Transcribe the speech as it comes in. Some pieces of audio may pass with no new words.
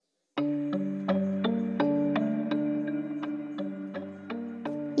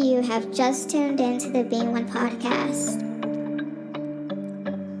You have just tuned into the Being One podcast.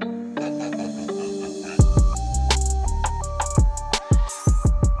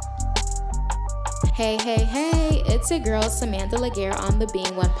 Hey, it's your girl Samantha Laguerre on the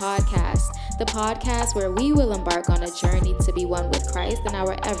Being One podcast, the podcast where we will embark on a journey to be one with Christ in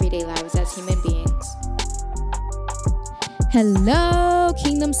our everyday lives as human beings. Hello,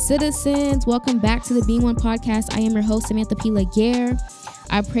 Kingdom citizens. Welcome back to the Being One podcast. I am your host, Samantha P. Laguerre.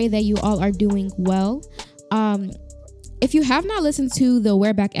 I pray that you all are doing well. If you have not listened to the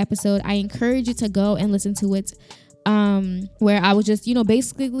We're Back episode, I encourage you to go and listen to it, where I was just,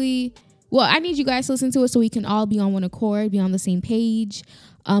 basically... Well, I need you guys to listen to it so we can all be on one accord, be on the same page,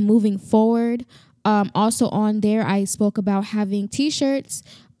 moving forward. Also on there, I spoke about having t-shirts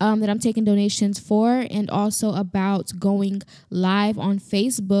that I'm taking donations for, and also about going live on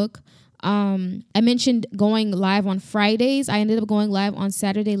Facebook. I mentioned going live on Fridays. I ended up going live on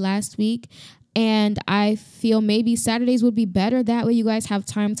Saturday last week, and I feel maybe Saturdays would be better. That way you guys have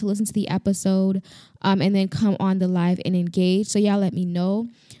time to listen to the episode and then come on the live and engage. So y'all let me know.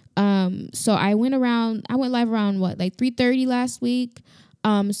 So I went live around 3:30 last week.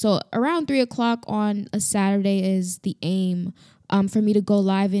 So around 3:00 on a Saturday is the aim, for me to go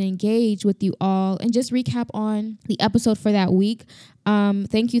live and engage with you all and just recap on the episode for that week.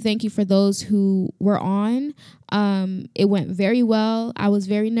 Thank you for those who were on. It went very well. I was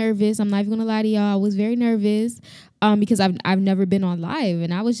very nervous. I'm not even gonna lie to y'all. I was very nervous, because I've never been on live,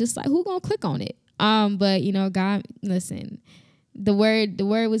 and I was just like, who gonna click on it? But God, listen. The word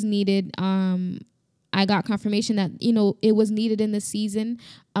was needed. I got confirmation that, it was needed in the season.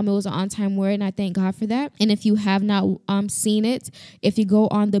 It was an on-time word, and I thank God for that. And if you have not seen it, if you go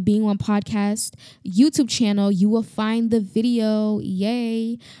on the Being One podcast YouTube channel, you will find the video.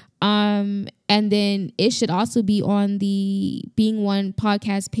 Yay. And then it should also be on the Being One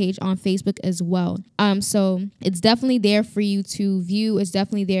podcast page on Facebook as well. So it's definitely there for you to view. It's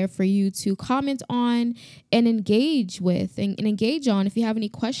definitely there for you to comment on and engage with and engage on. If you have any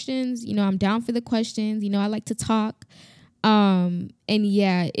questions, I'm down for the questions. I like to talk. And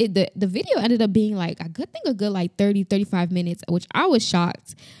yeah, the video ended up being a good 30, 35 minutes, which I was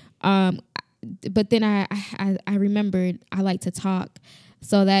shocked. But then I remembered I like to talk.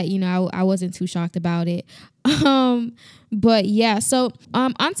 So that, I wasn't too shocked about it. But yeah, so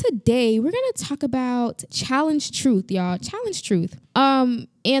on today, we're going to talk about challenge truth, y'all. Challenge truth. And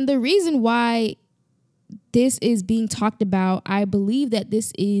the reason why this is being talked about, I believe that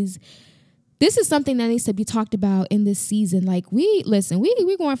this is something that needs to be talked about in this season.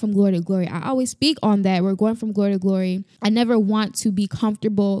 We're going from glory to glory. I always speak on that. We're going from glory to glory. I never want to be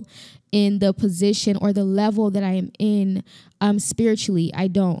comfortable in the position or the level that I am in spiritually. I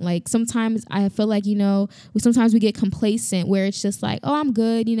don't. Sometimes I feel like, sometimes we get complacent where it's just like, oh, I'm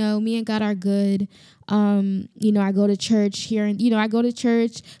good. Me and God are good. I go to church here and, I go to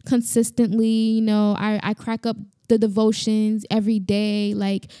church consistently. I crack up the devotions every day,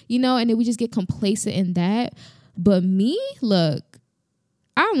 and then we just get complacent in that. But me, look,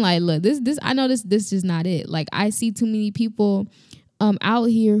 I'm like, look, this I know this is not it. I see too many people out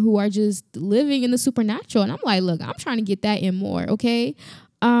here who are just living in the supernatural, and I'm like, look, I'm trying to get that in more, okay?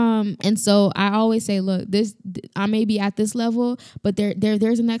 And so I always say, look, I may be at this level, but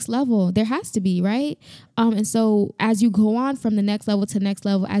there's a next level. There has to be, right? And so as you go on from the next level to next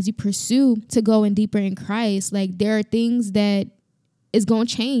level, as you pursue to go in deeper in Christ, there are things that is going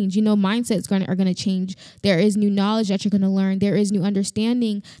to change. Mindsets are going to change. There is new knowledge that you're going to learn. There is new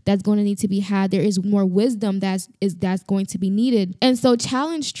understanding that's going to need to be had. There is more wisdom that's going to be needed. And so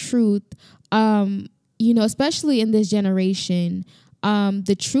challenge truth, especially in this generation,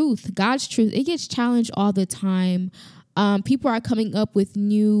 the truth, God's truth, it gets challenged all the time. People are coming up with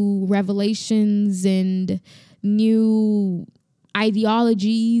new revelations and new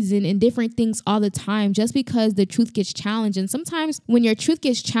ideologies and different things all the time, just because the truth gets challenged. And sometimes when your truth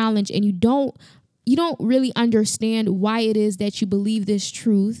gets challenged and you don't really understand why it is that you believe this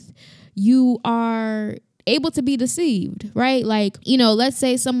truth, you are able to be deceived, right? Let's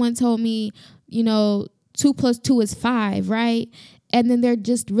say someone told me, 2 + 2 is 5, right? And then they're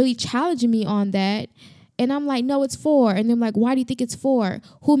just really challenging me on that. And I'm like, no, it's 4. And they're like, why do you think it's 4?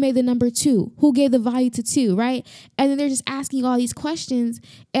 Who made the number 2? Who gave the value to 2, right? And then they're just asking all these questions.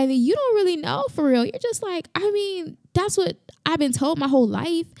 And then you don't really know for real. You're just like, that's what I've been told my whole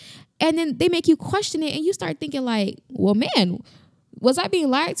life. And then they make you question it. And you start thinking well, man, Was I being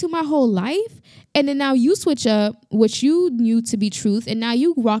lied to my whole life? And then now you switch up what you knew to be truth, and now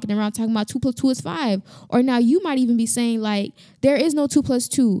you walking around talking about 2 + 2 is 5. Or now you might even be saying like there is no 2 +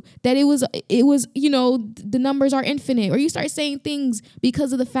 2, that it was the numbers are infinite. Or you start saying things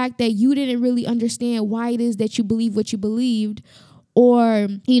because of the fact that you didn't really understand why it is that you believe what you believed, or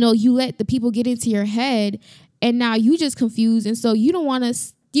you let the people get into your head, and now you just confused, and so you don't want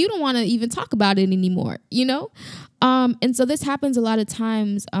to even talk about it anymore, And so this happens a lot of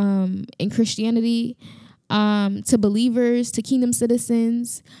times in Christianity, to believers, to kingdom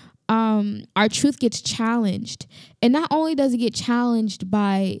citizens. Our truth gets challenged. And not only does it get challenged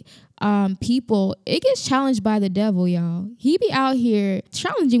by people, it gets challenged by the devil, y'all. He be out here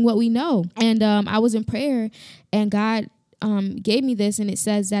challenging what we know. And I was in prayer, and God gave me this, and it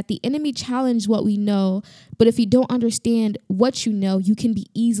says that the enemy challenged what we know, but if you don't understand what you know, you can be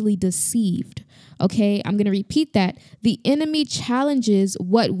easily deceived. Okay, I'm going to repeat that. The enemy challenges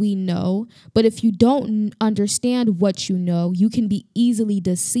what we know, but if you don't understand what you know, you can be easily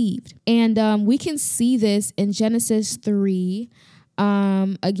deceived. And we can see this in Genesis 3.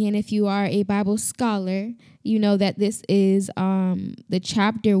 Again, if you are a Bible scholar, you know that this is the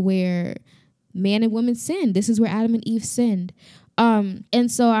chapter where man and woman sinned. This is where Adam and Eve sinned.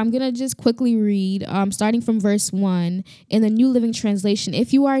 And so I'm going to just quickly read, starting from verse 1 in the New Living Translation.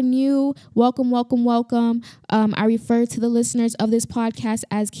 If you are new, welcome, welcome, welcome. I refer to the listeners of this podcast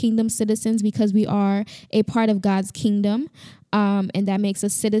as kingdom citizens because we are a part of God's kingdom, and that makes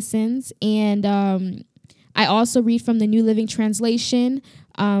us citizens. And I also read from the New Living Translation.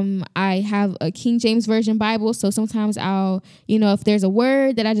 I have a King James Version Bible, so sometimes I'll, if there's a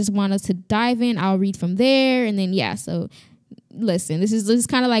word that I just want us to dive in, I'll read from there. And then, so listen, this is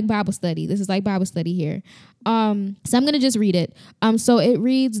kind of like Bible study. This is like Bible study here. So I'm going to just read it. So it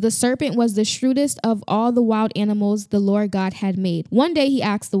reads, "The serpent was the shrewdest of all the wild animals the Lord God had made. One day he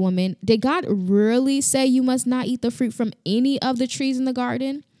asked the woman, 'Did God really say you must not eat the fruit from any of the trees in the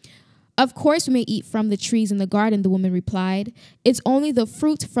garden?' 'Of course we may eat from the trees in the garden,' the woman replied. 'It's only the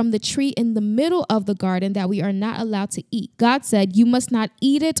fruit from the tree in the middle of the garden that we are not allowed to eat. God said you must not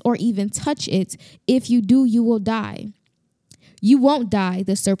eat it or even touch it. If you do, you will die.' 'You won't die,'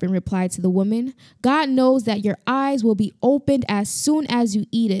 the serpent replied to the woman. 'God knows that your eyes will be opened as soon as you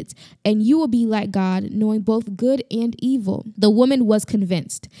eat it, and you will be like God, knowing both good and evil.' The woman was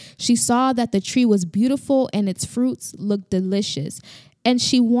convinced. She saw that the tree was beautiful and its fruits looked delicious, and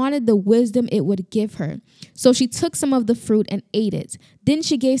she wanted the wisdom it would give her. So she took some of the fruit and ate it. Then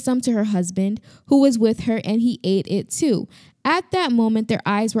she gave some to her husband, who was with her, and he ate it too. At that moment, their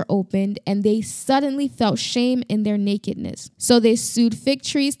eyes were opened, and they suddenly felt shame in their nakedness. So they sewed fig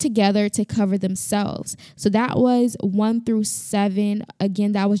trees together to cover themselves." So that was 1 through 7.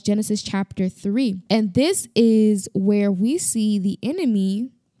 Again, that was Genesis chapter 3. And this is where we see the enemy,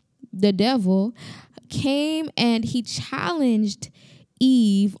 the devil, came and he challenged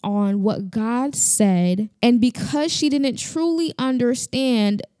Eve on what God said. And because she didn't truly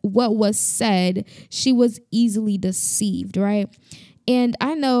understand what was said, she was easily deceived, right? And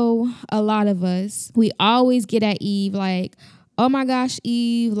I know a lot of us, we always get at Eve like, "Oh my gosh,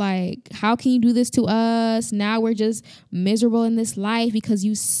 Eve, like, how can you do this to us? Now we're just miserable in this life because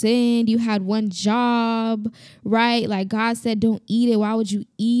you sinned. You had one job, right? Like, God said, don't eat it. Why would you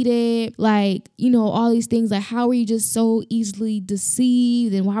eat it? Like, all these things. Like, how are you just so easily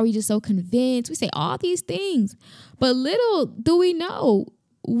deceived? And why are we just so convinced?" We say all these things. But little do we know,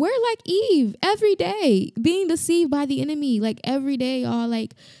 we're like Eve every day, being deceived by the enemy. Like, every day, y'all,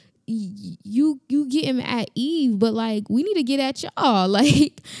 like, you getting at Eve, but like we need to get at y'all.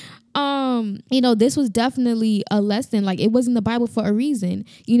 Like, this was definitely a lesson. Like, it was in the Bible for a reason.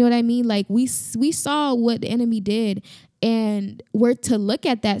 You know what I mean? Like, we saw what the enemy did, and we're to look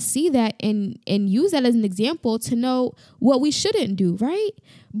at that, see that, and use that as an example to know what we shouldn't do, right?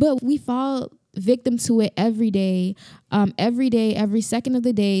 But we fall victim to it every day, every second of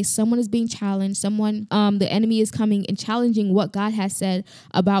the day. Someone is being challenged. The enemy is coming and challenging what God has said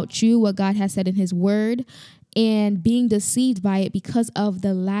about you, what God has said in his word, and being deceived by it because of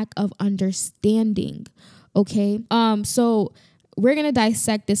the lack of understanding. Okay. So we're going to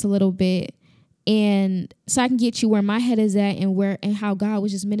dissect this a little bit, and so I can get you where my head is at and how God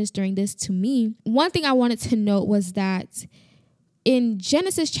was just ministering this to me. One thing I wanted to note was that in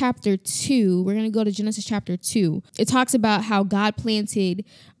Genesis chapter 2, we're going to go to Genesis chapter 2. It talks about how God planted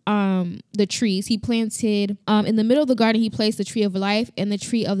the trees. He planted in the middle of the garden, he placed the tree of life and the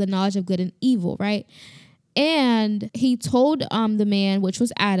tree of the knowledge of good and evil, right? And he told the man, which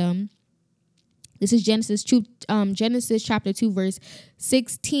was Adam, this is Genesis chapter 2, verse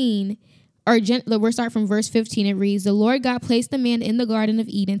 16. we'll start from verse 15. It reads, the Lord God placed the man in the Garden of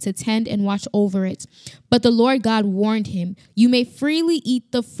Eden to tend and watch over it. But the Lord God warned him, you may freely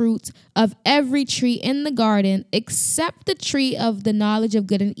eat the fruit of every tree in the garden, except the tree of the knowledge of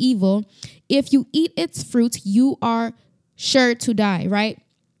good and evil. If you eat its fruit, you are sure to die, right?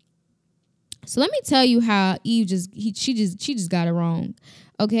 So let me tell you how Eve she just got it wrong.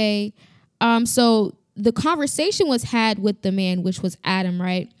 Okay. So the conversation was had with the man, which was Adam,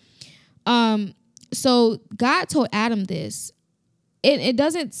 right? So God told Adam this. It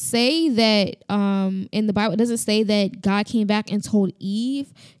doesn't say that in the Bible, it doesn't say that God came back and told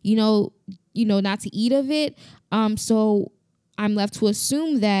Eve, not to eat of it. So I'm left to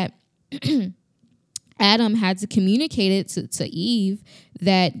assume that Adam had to communicate it to Eve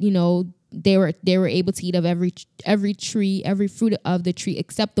that, they were able to eat of every tree, every fruit of the tree,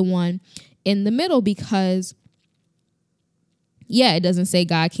 except the one in the middle, because it doesn't say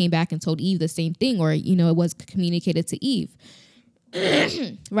God came back and told Eve the same thing, or, it was communicated to Eve.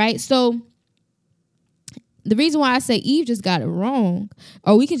 Right. So the reason why I say Eve just got it wrong,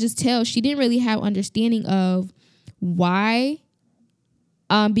 or we can just tell she didn't really have understanding of why,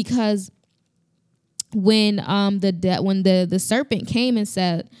 because when the serpent came and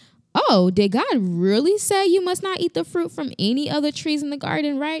said, oh, did God really say you must not eat the fruit from any other trees in the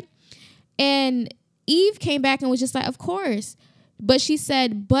garden, right? And Eve came back and was just like, of course. But she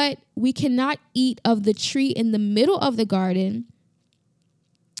said, but we cannot eat of the tree in the middle of the garden.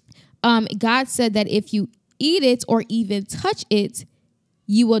 God said that if you eat it or even touch it,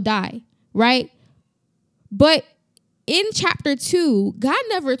 you will die, right? But in chapter 2, God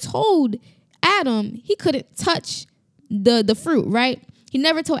never told Adam he couldn't touch the fruit, right? He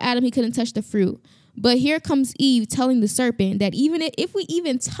never told Adam he couldn't touch the fruit. But here comes Eve telling the serpent that even if we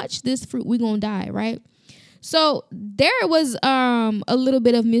even touch this fruit, we're going to die, right? So there was a little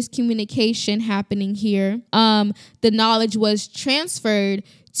bit of miscommunication happening here. The knowledge was transferred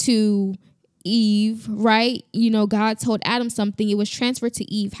to Eve, right? God told Adam something. It was transferred to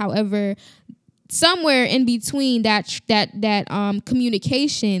Eve. However, somewhere in between that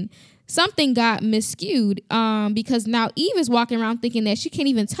communication, something got miscued, because now Eve is walking around thinking that she can't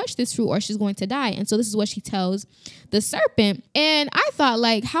even touch this fruit or she's going to die. And so this is what she tells the serpent. And I thought,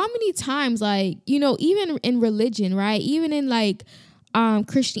 like, how many times, like, even in religion, right? Even in like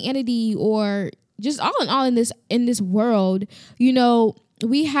Christianity, or just all in all in this world,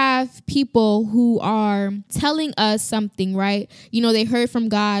 we have people who are telling us something, right? They heard from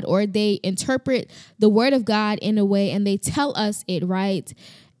God, or they interpret the word of God in a way and they tell us it, right?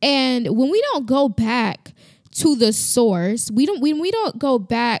 And when we don't go back to the source, when we don't go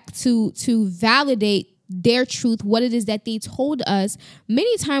back to validate their truth, what it is that they told us,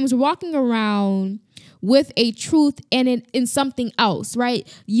 many times we're walking around with a truth and in something else, right?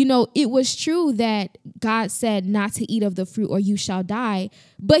 It was true that God said not to eat of the fruit or you shall die,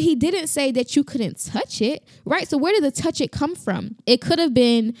 but he didn't say that you couldn't touch it, right? So where did the touch it come from? It could have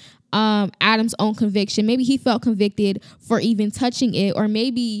been Adam's own conviction. Maybe he felt convicted for even touching it, or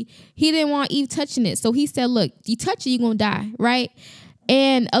maybe he didn't want Eve touching it. So he said, look, you touch it, you're going to die, right?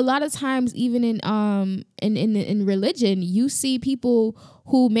 And a lot of times, even in religion, you see people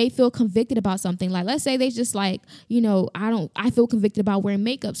who may feel convicted about something. Like, let's say they just like, I feel convicted about wearing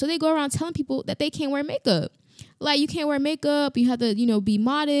makeup. So they go around telling people that they can't wear makeup. Like, you can't wear makeup, you have to, be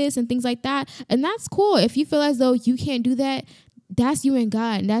modest and things like that. And that's cool. If you feel as though you can't do that, that's you and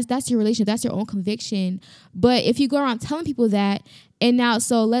God, and that's your relationship, that's your own conviction. But if you go around telling people that, and now,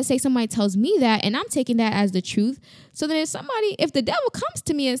 so let's say somebody tells me that, and I'm taking that as the truth. So then if the devil comes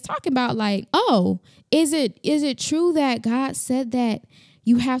to me and is talking about like, oh, is it true that God said that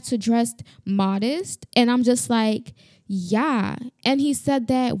you have to dress modest? And I'm just like, yeah. And he said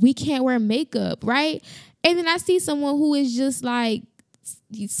that we can't wear makeup, right? And then I see someone who is just like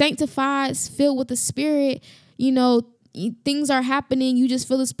sanctified, filled with the Spirit, things are happening, you just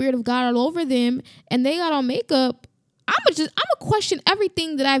feel the Spirit of God all over them, and they got on makeup. I'm gonna question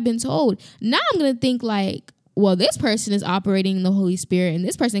everything that I've been told. Now I'm gonna think like, well, this person is operating in the Holy Spirit, and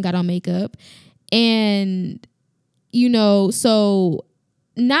this person got on makeup, and so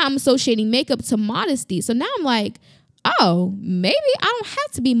now I'm associating makeup to modesty. So now I'm like, oh, maybe I don't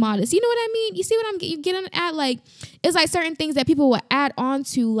have to be modest. You know what I mean? You see what I'm getting at? Like, it's like certain things that people will add on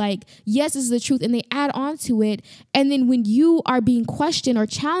to, like, yes, this is the truth, and they add on to it. And then when you are being questioned or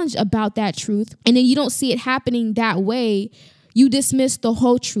challenged about that truth, and then you don't see it happening that way, you dismiss the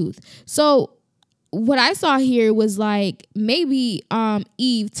whole truth. So what I saw here was like, maybe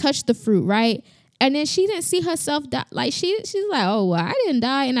Eve touched the fruit, right? And then she didn't see herself die. Like, she's like, oh, well, I didn't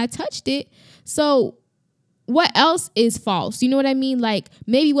die and I touched it. So what else is false? You know what I mean? Like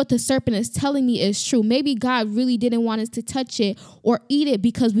maybe what the serpent is telling me is true. Maybe God really didn't want us to touch it or eat it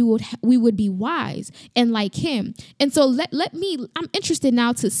because we would be wise and like him. And so I'm interested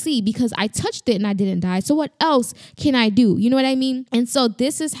now to see, because I touched it and I didn't die. So what else can I do? You know what I mean? And so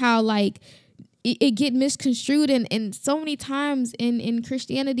this is how like it get misconstrued, and so many times in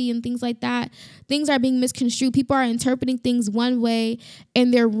Christianity and things like that, things are being misconstrued. People are interpreting things one way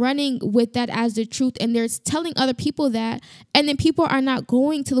and they're running with that as the truth, and they're telling other people that, and then people are not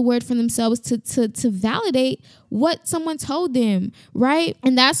going to the word for themselves to validate what someone told them, right?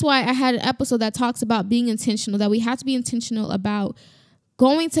 And that's why I had an episode that talks about being intentional, that we have to be intentional about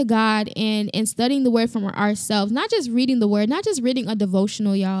going to God and studying the word from ourselves, not just reading the word, not just reading a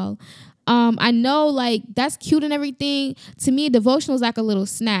devotional, y'all. I know like that's cute and everything. To me, devotional is like a little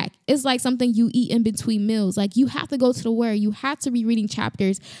snack. It's like something you eat in between meals. Like you have to go to the word. You have to be reading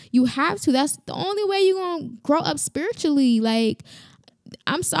chapters. You have to. That's the only way you're going to grow up spiritually. Like,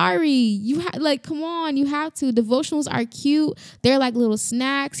 I'm sorry. Come on, you have to. Devotionals are cute. They're like little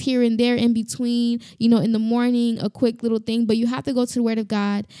snacks here and there in between, in the morning, a quick little thing, but you have to go to the word of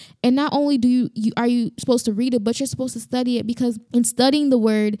God. And not only are you supposed to read it, but you're supposed to study it, because in studying the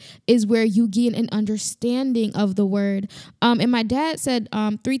word is where you gain an understanding of the word. And my dad said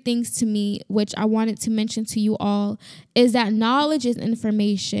 3 things to me, which I wanted to mention to you all, is that knowledge is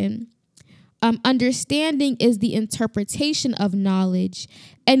information. Understanding is the interpretation of knowledge,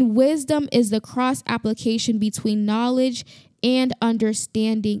 and wisdom is the cross application between knowledge and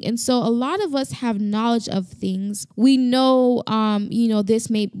understanding. And so a lot of us have knowledge of things. We know, this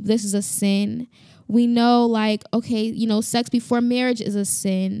is a sin. We know sex before marriage is a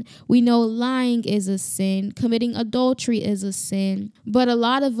sin. We know lying is a sin. Committing adultery is a sin. But a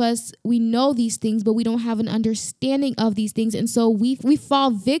lot of us, we know these things, but we don't have an understanding of these things. And so we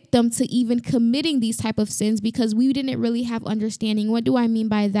fall victim to even committing these type of sins because we didn't really have understanding. What do I mean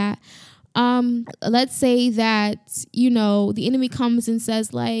by that? Let's say that, the enemy comes and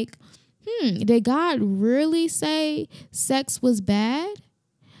says like, did God really say sex was bad?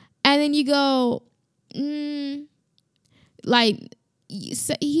 And then you go,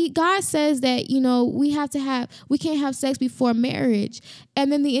 God says that, we can't have sex before marriage.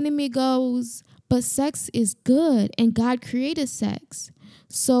 And then the enemy goes, but sex is good and God created sex.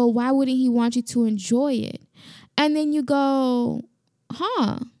 So why wouldn't he want you to enjoy it? And then you go,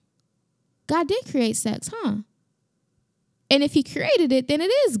 God did create sex, And if he created it, then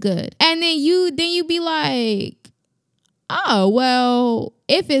it is good. And then you be like, oh, well,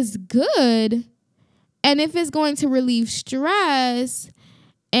 if it's good and if it's going to relieve stress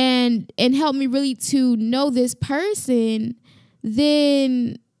and help me really to know this person,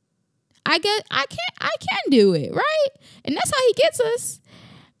 then I can do it, right? And that's how he gets us.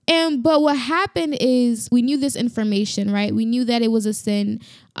 But what happened is we knew this information, right? We knew that it was a sin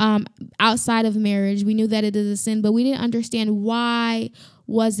outside of marriage. We knew that it is a sin, but we didn't understand why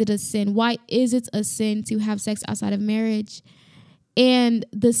was it a sin? Why is it a sin to have sex outside of marriage? And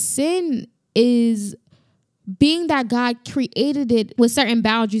the sin is being that God created it with certain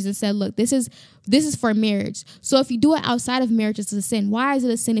boundaries and said, look, this is for marriage. So if you do it outside of marriage, it's a sin. Why is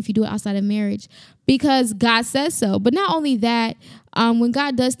it a sin if you do it outside of marriage? Because God says so. But not only that, when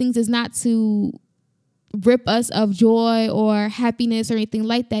God does things, it's not to rip us of joy or happiness or anything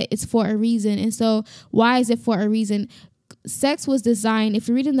like that. It's for a reason. And so why is it for a reason? Sex was designed, if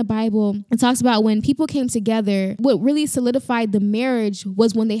you read in the Bible, it talks about when people came together, what really solidified the marriage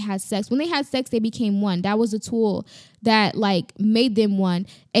was when they had sex. When they had sex, they became one. That was a tool that made them one.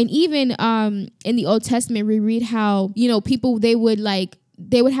 And even in the Old Testament, we read how, people, they would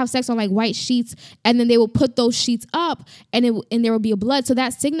have sex on white sheets, and then they would put those sheets up and there would be a blood. So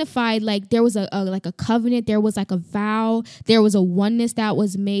that signified there was a covenant, there was a vow, there was a oneness that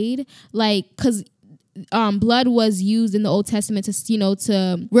was made, because blood was used in the Old Testament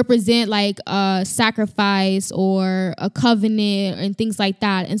to represent a sacrifice or a covenant and things like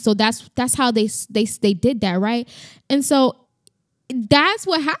that. And so that's how they did that, right? And so that's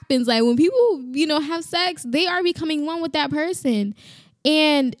what happens. When people, have sex, they are becoming one with that person.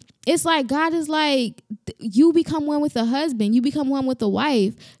 And it's God is you become one with a husband, you become one with a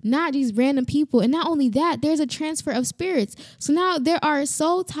wife, not these random people. And not only that, there's a transfer of spirits. So now there are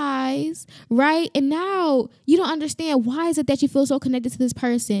soul ties, right? And now you don't understand, why is it that you feel so connected to this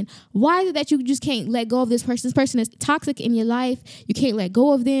person? Why is it that you just can't let go of this person? This person is toxic in your life. You can't let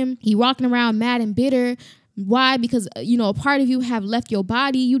go of them. You're walking around mad and bitter. Why? Because, a part of you have left your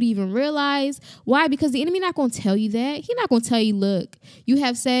body. You didn't even realize. Why? Because the enemy not going to tell you that. He's not going to tell you, look, you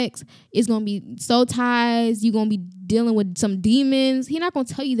have sex. It's going to be soul ties. You're going to be dealing with some demons. He's not going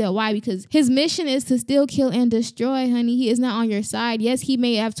to tell you that. Why? Because his mission is to steal, kill, and destroy, honey. He is not on your side. Yes, he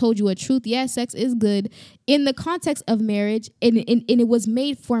may have told you a truth. Yes, sex is good in the context of marriage, and it was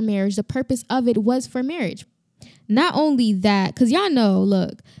made for marriage. The purpose of it was for marriage. Not only that, because y'all know,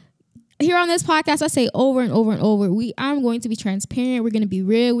 look, here on this podcast, I say over and over and over, I'm going to be transparent. We're going to be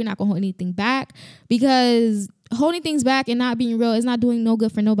real. We're not going to hold anything back, because holding things back and not being real is not doing no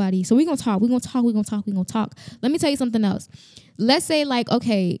good for nobody. So we're going to talk. Let me tell you something else. Let's say, like,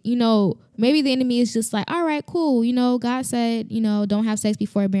 okay, maybe the enemy is just like, all right, cool. God said, don't have sex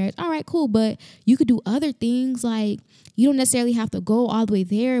before marriage. All right, cool. But you could do other things. Like, you don't necessarily have to go all the way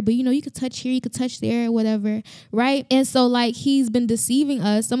there, but you could touch here, you could touch there, whatever. Right. And so, like, he's been deceiving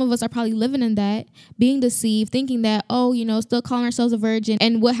us. Some of us are probably living in that, being deceived, thinking that, still calling ourselves a virgin.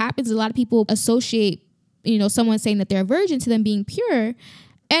 And what happens is a lot of people associate, someone saying that they're a virgin to them being pure.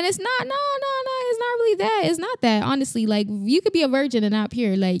 And it's not, no, it's not really that. It's not that, honestly. Like, you could be a virgin and not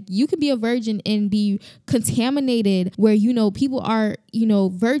pure. Like, you could be a virgin and be contaminated where, people are,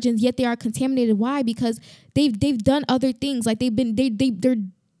 virgins, yet they are contaminated. Why? Because they've done other things. Like, they're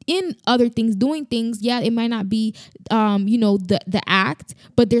in other things, doing things. Yeah, it might not be, the act,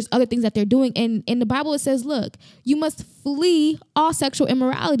 but there's other things that they're doing. And in the Bible, it says, look, you must flee all sexual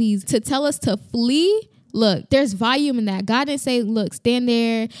immoralities. To tell us to flee, look, there's volume in that. God didn't say, look, stand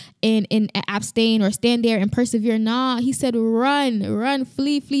there and abstain, or stand there and persevere. Nah, he said, run,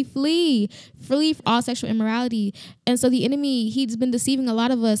 flee from all sexual immorality. And so the enemy, he's been deceiving a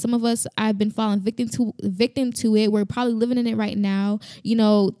lot of us. Some of us, I've been falling victim to it. We're probably living in it right now,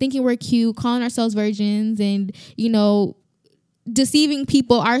 thinking we're cute, calling ourselves virgins, and, deceiving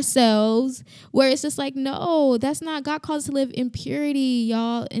people ourselves, where it's just like, no, that's not. God calls us to live in purity,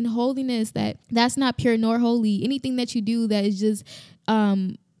 y'all, in holiness. That's not pure nor holy. Anything that you do that is just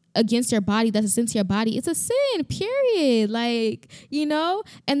against your body, that's a sin to your body, it's a sin, period. Like,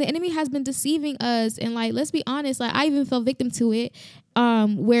 and the enemy has been deceiving us. And, like, let's be honest, like, I even fell victim to it,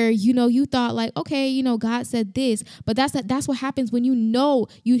 where, you thought, like, okay, God said this, but that's what happens when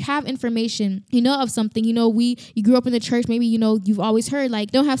you have information, of something, you grew up in the church, maybe, you've always heard,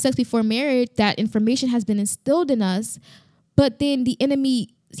 like, don't have sex before marriage. That information has been instilled in us, but then the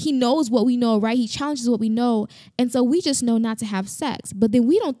enemy, he knows what we know, right? He challenges what we know. And so we just know not to have sex. But then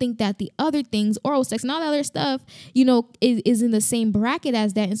we don't think that the other things, oral sex and all that other stuff, is in the same bracket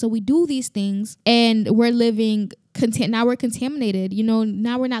as that. And so we do these things and we're living now we're contaminated,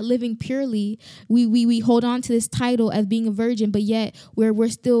 now we're not living purely. We hold on to this title as being a virgin, but yet we're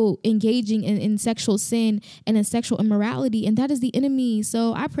still engaging in sexual sin and in sexual immorality. And that is the enemy.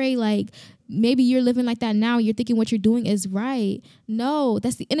 So I pray, like, maybe you're living like that now. You're thinking what you're doing is right. No,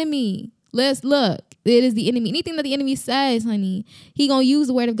 that's the enemy. Let's look. It is the enemy. Anything that the enemy says, honey, he gonna use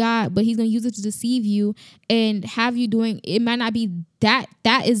the word of God, but he's gonna use it to deceive you and have you doing. It might not be that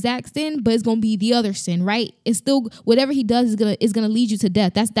exact sin, but it's gonna be the other sin, right? It's still whatever he does is gonna lead you to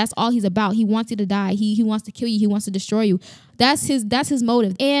death. That's all he's about. He wants you to die. He wants to kill you. He wants to destroy you. That's his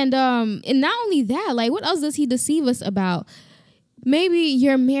motive. And not only that, like, what else does he deceive us about? Maybe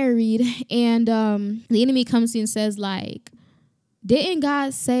you're married and the enemy comes to you and says, like, didn't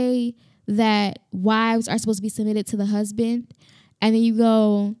God say that wives are supposed to be submitted to the husband? And then you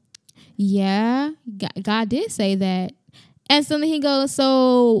go, yeah, God did say that. And so then he goes,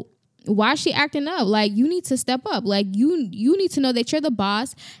 so why is she acting up? Like, you need to step up. Like, you need to know that you're the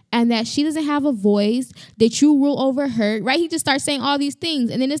boss and that she doesn't have a voice, that you rule over her, right? He just starts saying all these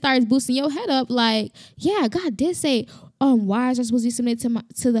things, and then it starts boosting your head up like, yeah, God did say, wives are supposed to be submitted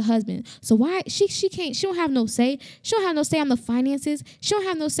to the husband. So why she don't have no say. She don't have no say on the finances. She don't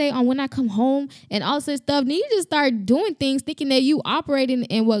have no say on when I come home and all this stuff. Then you just start doing things thinking that you operating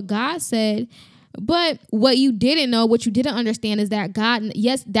in what God said. But what you didn't know, what you didn't understand is that God,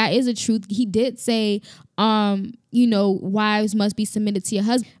 yes, that is a truth. He did say, wives must be submitted to your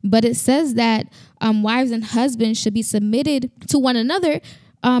husband. But it says that wives and husbands should be submitted to one another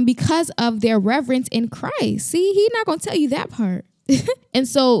because of their reverence in Christ. See, he's not going to tell you that part. And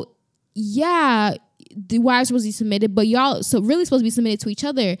so, yeah, the wives supposed to be submitted, but y'all so really supposed to be submitted to each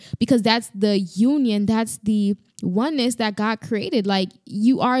other, because that's the union, that's the oneness that God created. Like,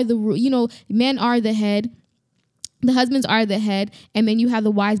 you are men are the head, the husbands are the head, and then you have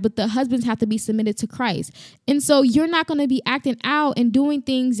the wives, but the husbands have to be submitted to Christ. And so you're not going to be acting out and doing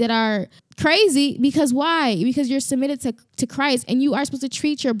things that are crazy, because why? Because you're submitted to Christ, and you are supposed to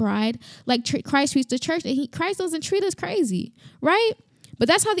treat your bride like Christ treats the church, and Christ doesn't treat us crazy, right? But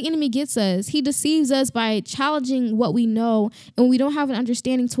that's how the enemy gets us. He deceives us by challenging what we know. And when we don't have an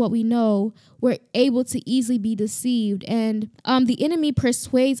understanding to what we know, we're able to easily be deceived. And the enemy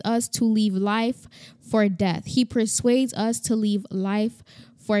persuades us to leave life for death. He persuades us to leave life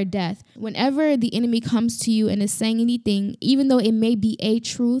for death. Whenever the enemy comes to you and is saying anything, even though it may be a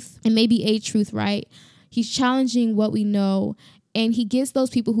truth, right? He's challenging what we know, and he gets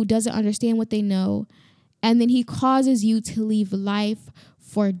those people who doesn't understand what they know, and then he causes you to leave life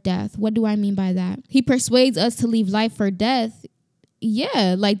for death. What do I mean by that? He persuades us to leave life for death.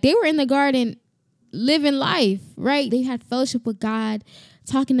 Yeah, like they were in the garden living life, right? They had fellowship with God,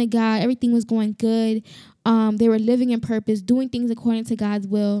 talking to God. Everything was going good. They were living in purpose, doing things according to God's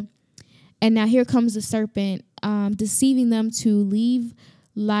will. And now here comes the serpent, deceiving them to leave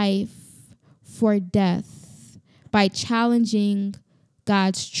life for death by challenging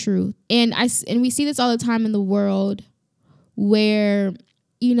God's truth. And we see this all the time in the world where,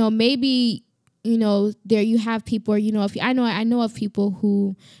 maybe, there you have people, or, if I know of people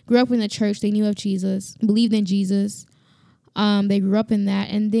who grew up in the church, they knew of Jesus, believed in Jesus. They grew up in that,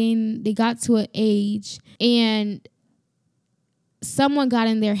 and then they got to an age and someone got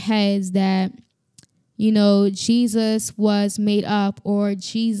in their heads that, Jesus was made up, or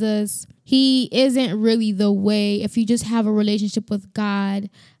Jesus, he isn't really the way. If you just have a relationship with God,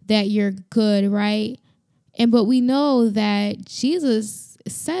 that you're good, right? But we know that Jesus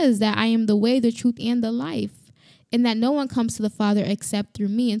says that I am the way, the truth, and the life, and that no one comes to the Father except through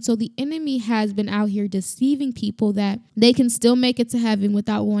me. And so the enemy has been out here deceiving people that they can still make it to heaven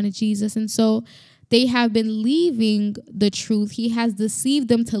without going to Jesus. And so they have been leaving the truth. He has deceived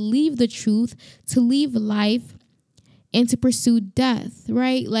them to leave the truth, to leave life, and to pursue death,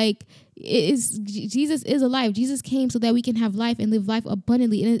 right? Like, Jesus is alive. Jesus came so that we can have life and live life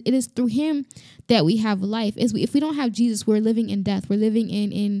abundantly. And it is through him that we have life. If we don't have Jesus, we're living in death. We're living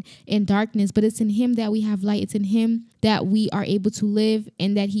in darkness. But it's in him that we have light. It's in him that we are able to live,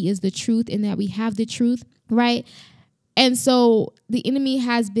 and that he is the truth, and that we have the truth, right? And so the enemy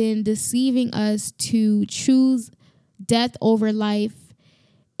has been deceiving us to choose death over life.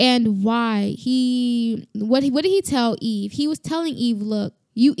 And why? What did he tell Eve? He was telling Eve, look,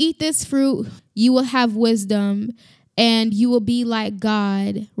 you eat this fruit, you will have wisdom, and you will be like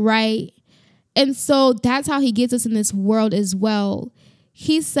God, right? And so that's how he gets us in this world as well.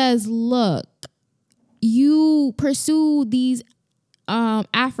 He says, look, you pursue these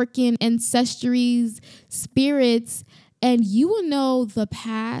African ancestries, spirits, and you will know the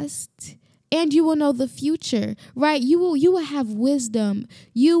past, and you will know the future, right? You will have wisdom.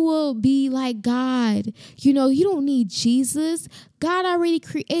 You will be like God. You don't need Jesus. God already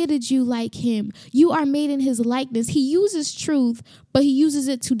created you like him. You are made in his likeness. He uses truth, but he uses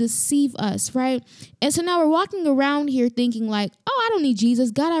it to deceive us, right? And so now we're walking around here thinking like, oh, I don't need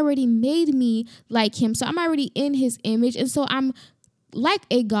Jesus. God already made me like him. So I'm already in his image. And so I'm like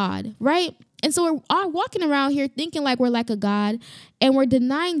a God, right? And so we're all walking around here thinking like we're like a God, and we're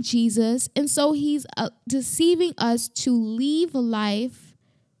denying Jesus. And so he's deceiving us to leave life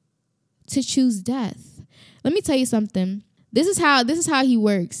to choose death. Let me tell you something. This is how he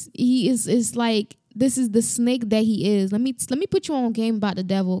works. He is like, this is the snake that he is. Let me put you on game about the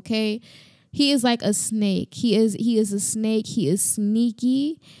devil, okay? He is like a snake. He is a snake. He is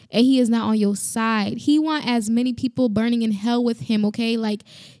sneaky, and he is not on your side. He want as many people burning in hell with him, okay? Like,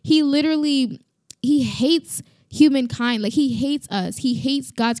 he hates humankind. Like, he hates us. He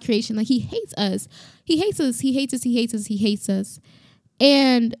hates God's creation. Like, he hates us. He hates us. He hates us. He hates us. He hates us.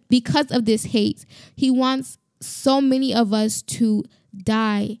 And because of this hate, he wants so many of us to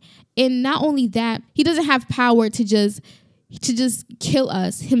die. And not only that, he doesn't have power to just kill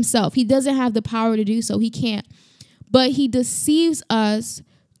us himself. He doesn't have the power to do so. He can't. But he deceives us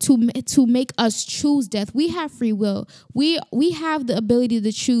to make us choose death. We have free will. We have the ability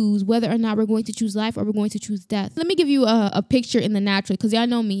to choose whether or not we're going to choose life or we're going to choose death. Let me give you a picture in the natural, because y'all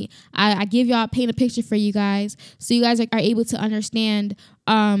know me. I paint a picture for you guys, so you guys are able to understand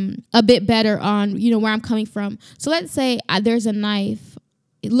a bit better on where I'm coming from. So let's say there's a knife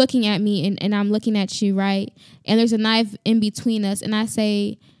looking at me, and I'm looking at you, right? And there's a knife in between us, and I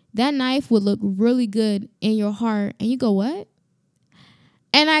say, that knife would look really good in your heart. And you go, what?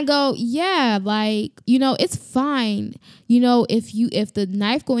 And I go, yeah, like, it's fine. If the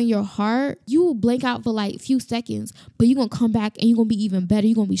knife go in your heart, you will blank out for like a few seconds, but you're going to come back and you're going to be even better.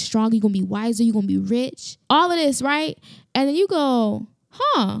 You're going to be stronger. You're going to be wiser. You're going to be rich. All of this, right? And then you go,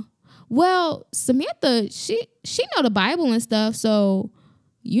 well, Samantha, she know the Bible and stuff. So,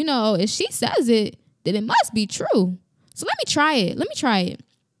 if she says it, then it must be true. So let me try it.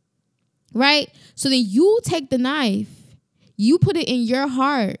 Right? So then you take the knife. You put it in your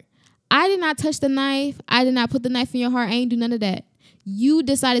heart. I did not touch the knife. I did not put the knife in your heart. I ain't do none of that. You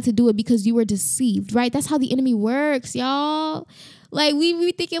decided to do it because you were deceived, right? That's how the enemy works, y'all. Like, we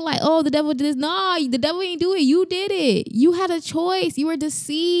be thinking like, oh, the devil did this. No, the devil ain't do it. You did it. You had a choice. You were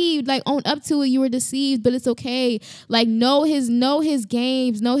deceived. Like, own up to it. You were deceived, but it's okay. Like, know his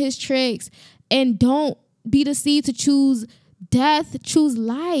games, know his tricks, and don't be deceived to choose death, choose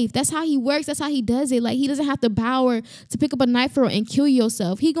life. That's how he works. That's how he does it. Like, he doesn't have the power to pick up a knife and kill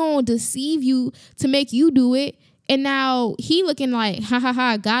yourself. He gonna deceive you to make you do it. And now he looking like, ha ha ha,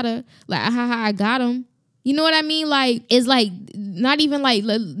 I got her. Like, ha ha, I got him. You know what I mean? Like, it's like not even like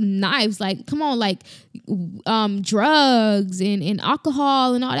knives. Like, come on, like drugs and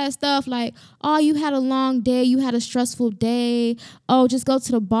alcohol and all that stuff. Like, oh, you had a long day. You had a stressful day. Oh, just go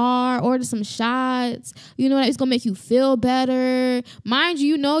to the bar, order some shots. You know what? It's going to make you feel better. Mind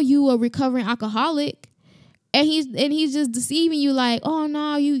you, you a recovering alcoholic. And he's just deceiving you like, oh,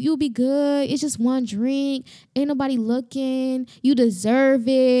 no, you'll be good. It's just one drink. Ain't nobody looking. You deserve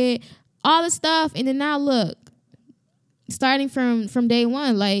it. All the stuff. And then now look, starting from day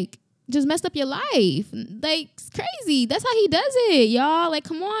one, like, just messed up your life. Like, it's crazy. That's how he does it, y'all. Like,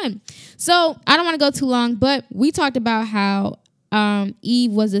 come on. So I don't want to go too long, but we talked about how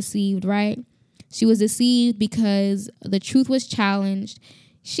Eve was deceived, right? She was deceived because the truth was challenged.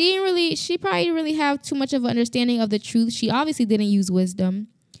 She probably didn't really have too much of an understanding of the truth. She obviously didn't use wisdom.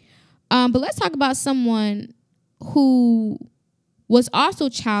 But let's talk about someone who was also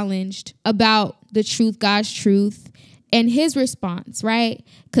challenged about the truth, God's truth, and his response, right?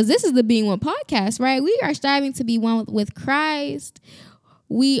 Because this is the Being One podcast, right? We are striving to be one with Christ.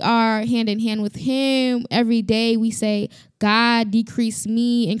 We are hand in hand with him. Every day we say, God, decrease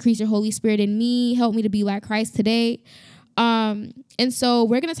me, increase your Holy Spirit in me. Help me to be like Christ today. And so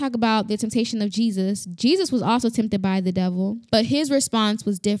we're going to talk about the temptation of Jesus. Jesus was also tempted by the devil, but his response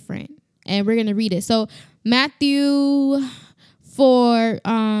was different. And we're going to read it. So Matthew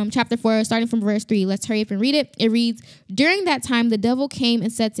chapter 4, starting from verse 3. Let's hurry up and read it. It reads, during that time, the devil came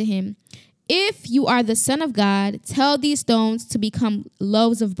and said to him, if you are the Son of God, tell these stones to become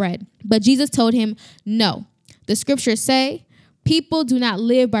loaves of bread. But Jesus told him, no. The scriptures say, people do not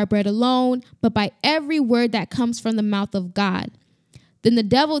live by bread alone, but by every word that comes from the mouth of God. Then the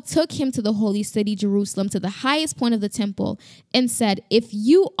devil took him to the holy city, Jerusalem, to the highest point of the temple, and said, if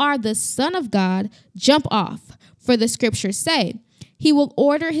you are the Son of God, jump off. For the scriptures say, he will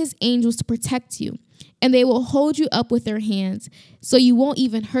order his angels to protect you, and they will hold you up with their hands, so you won't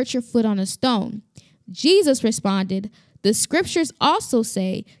even hurt your foot on a stone. Jesus responded, the scriptures also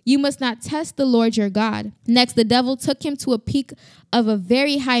say, you must not test the Lord your God. Next, the devil took him to a peak of a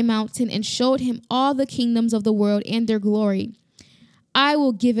very high mountain and showed him all the kingdoms of the world and their glory. I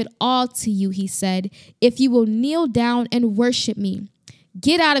will give it all to you, he said, if you will kneel down and worship me.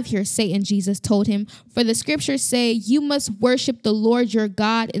 Get out of here, Satan, Jesus told him, for the scriptures say you must worship the Lord your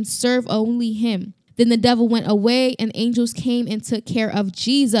God and serve only him. Then the devil went away and angels came and took care of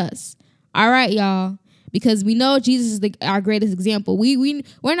Jesus. All right, y'all, because we know Jesus is our greatest example. We're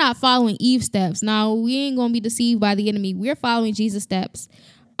not following Eve's steps. Now, we ain't going to be deceived by the enemy. We're following Jesus' steps.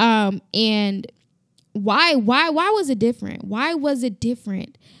 And why was it different? Why was it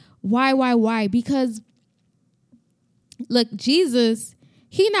different? Why? Because look, Jesus,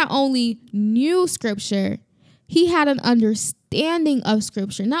 he not only knew scripture, he had an understanding of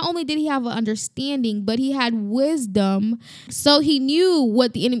scripture. Not only did he have an understanding, but he had wisdom. So he knew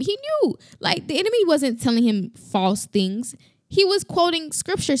what he knew. Like, the enemy wasn't telling him false things. He was quoting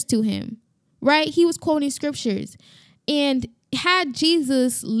scriptures to him, right? He was quoting scriptures. And had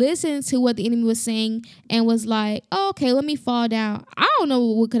Jesus listened to what the enemy was saying and was like, oh, okay, let me fall down, I don't know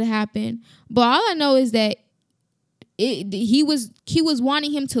what could have happened. But all I know is that he was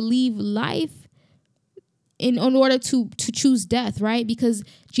wanting him to leave life in order to choose death, right? Because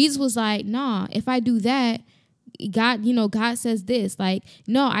Jesus was like, nah, if I do that, God says this, like,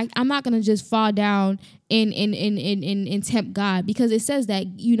 no, I'm not going to just fall down and tempt God, because it says that,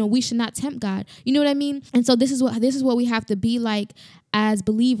 we should not tempt God. You know what I mean? And so this is what we have to be like as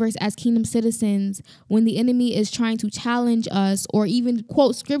believers, as kingdom citizens, when the enemy is trying to challenge us or even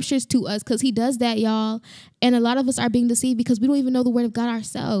quote scriptures to us, because he does that, y'all. And a lot of us are being deceived because we don't even know the word of God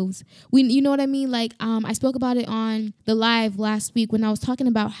ourselves. You know what I mean? Like, I spoke about it on the live last week when I was talking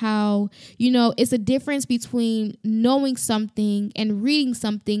about how, it's a difference between knowing something and reading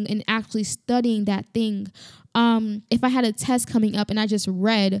something and actually studying that thing. If I had a test coming up and I just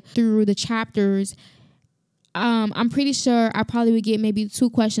read through the chapters, I'm pretty sure I probably would get maybe 2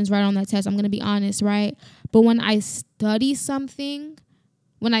 questions right on that test. I'm going to be honest, right? But when I study something,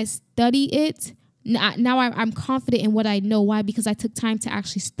 when I study it, Now I'm confident in what I know. Why? Because I took time to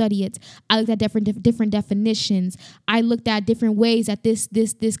actually study it. I looked at different definitions. I looked at different ways that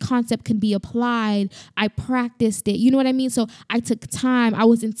this concept can be applied. I practiced it. You know what I mean? So I took time. I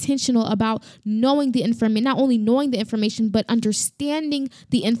was intentional about knowing the information, not only knowing the information, but understanding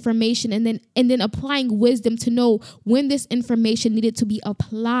the information, and then applying wisdom to know when this information needed to be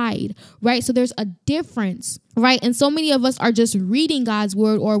applied, right? So there's a difference, right? And so many of us are just reading God's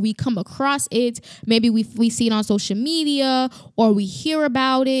word, or we come across it. Maybe we see it on social media, or we hear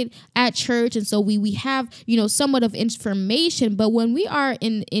about it at church. And so we have, somewhat of information. But when we are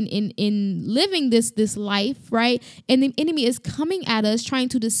in living this life, right? And the enemy is coming at us, trying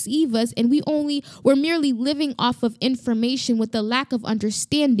to deceive us. And we're merely living off of information with the lack of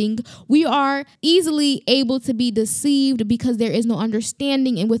understanding. We are easily able to be deceived because there is no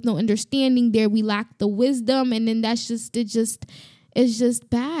understanding. And with no understanding there, we lack the wisdom. And then it's just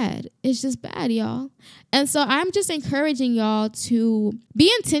bad. It's just bad, y'all. And so I'm just encouraging y'all to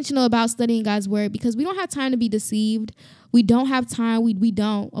be intentional about studying God's word, because we don't have time to be deceived. We don't have time. We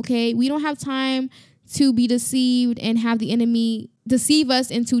don't, okay? We don't have time to be deceived and have the enemy deceive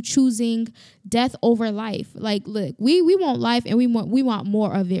us into choosing death over life. Like, look, we want life, and we want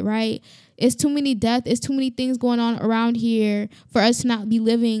more of it, right? It's too many death. It's too many things going on around here for us to not be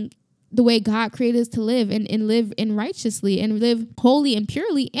living the way God created us to live, and live in righteously, and live holy and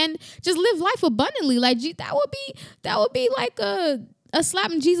purely, and just live life abundantly. Like, that would be like a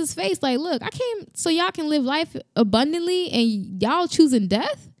slap in Jesus' face. Like, look, I came so y'all can live life abundantly, and y'all choosing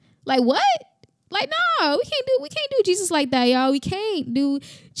death. Like, what? Like, no, we can't do Jesus like that, y'all. We can't do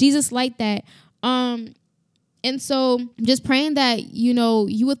Jesus like that. And so just praying that,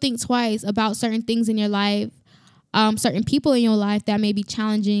 you would think twice about certain things in your life, certain people in your life that may be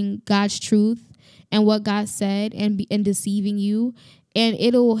challenging God's truth and what God said, and deceiving you. And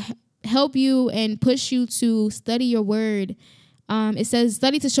it'll help you and push you to study your word. It says,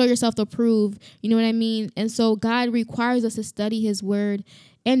 study to show yourself approved. You know what I mean? And so God requires us to study his word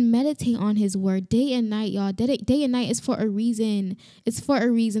and meditate on his word day and night, y'all. Day and night is for a reason. It's for a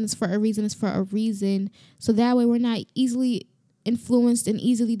reason. It's for a reason. It's for a reason. So that way we're not easily influenced and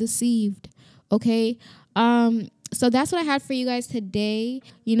easily deceived. Okay? So that's what I had for you guys today.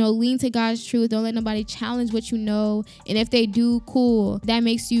 Lean to God's truth. Don't let nobody challenge what you know. And if they do, cool. That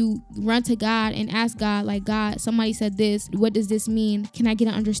makes you run to God and ask God, like, God, somebody said this. What does this mean? Can I get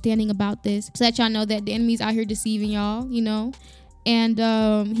an understanding about this? So that y'all know that the enemy's out here deceiving y'all,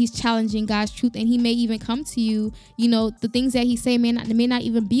 and he's challenging God's truth. And he may even come to you, the things that he's saying may not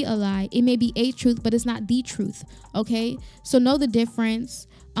even be a lie. It may be a truth, but it's not the truth. Okay? So know the difference.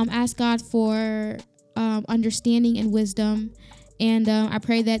 Ask God for understanding and wisdom, and I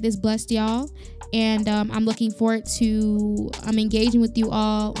pray that this blessed y'all, and I'm looking forward to engaging with you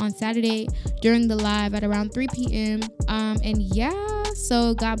all on Saturday during the live at around 3 p.m. And yeah,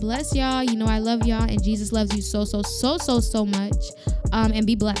 so God bless y'all. I love y'all, and Jesus loves you so much. And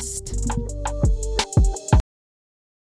be blessed.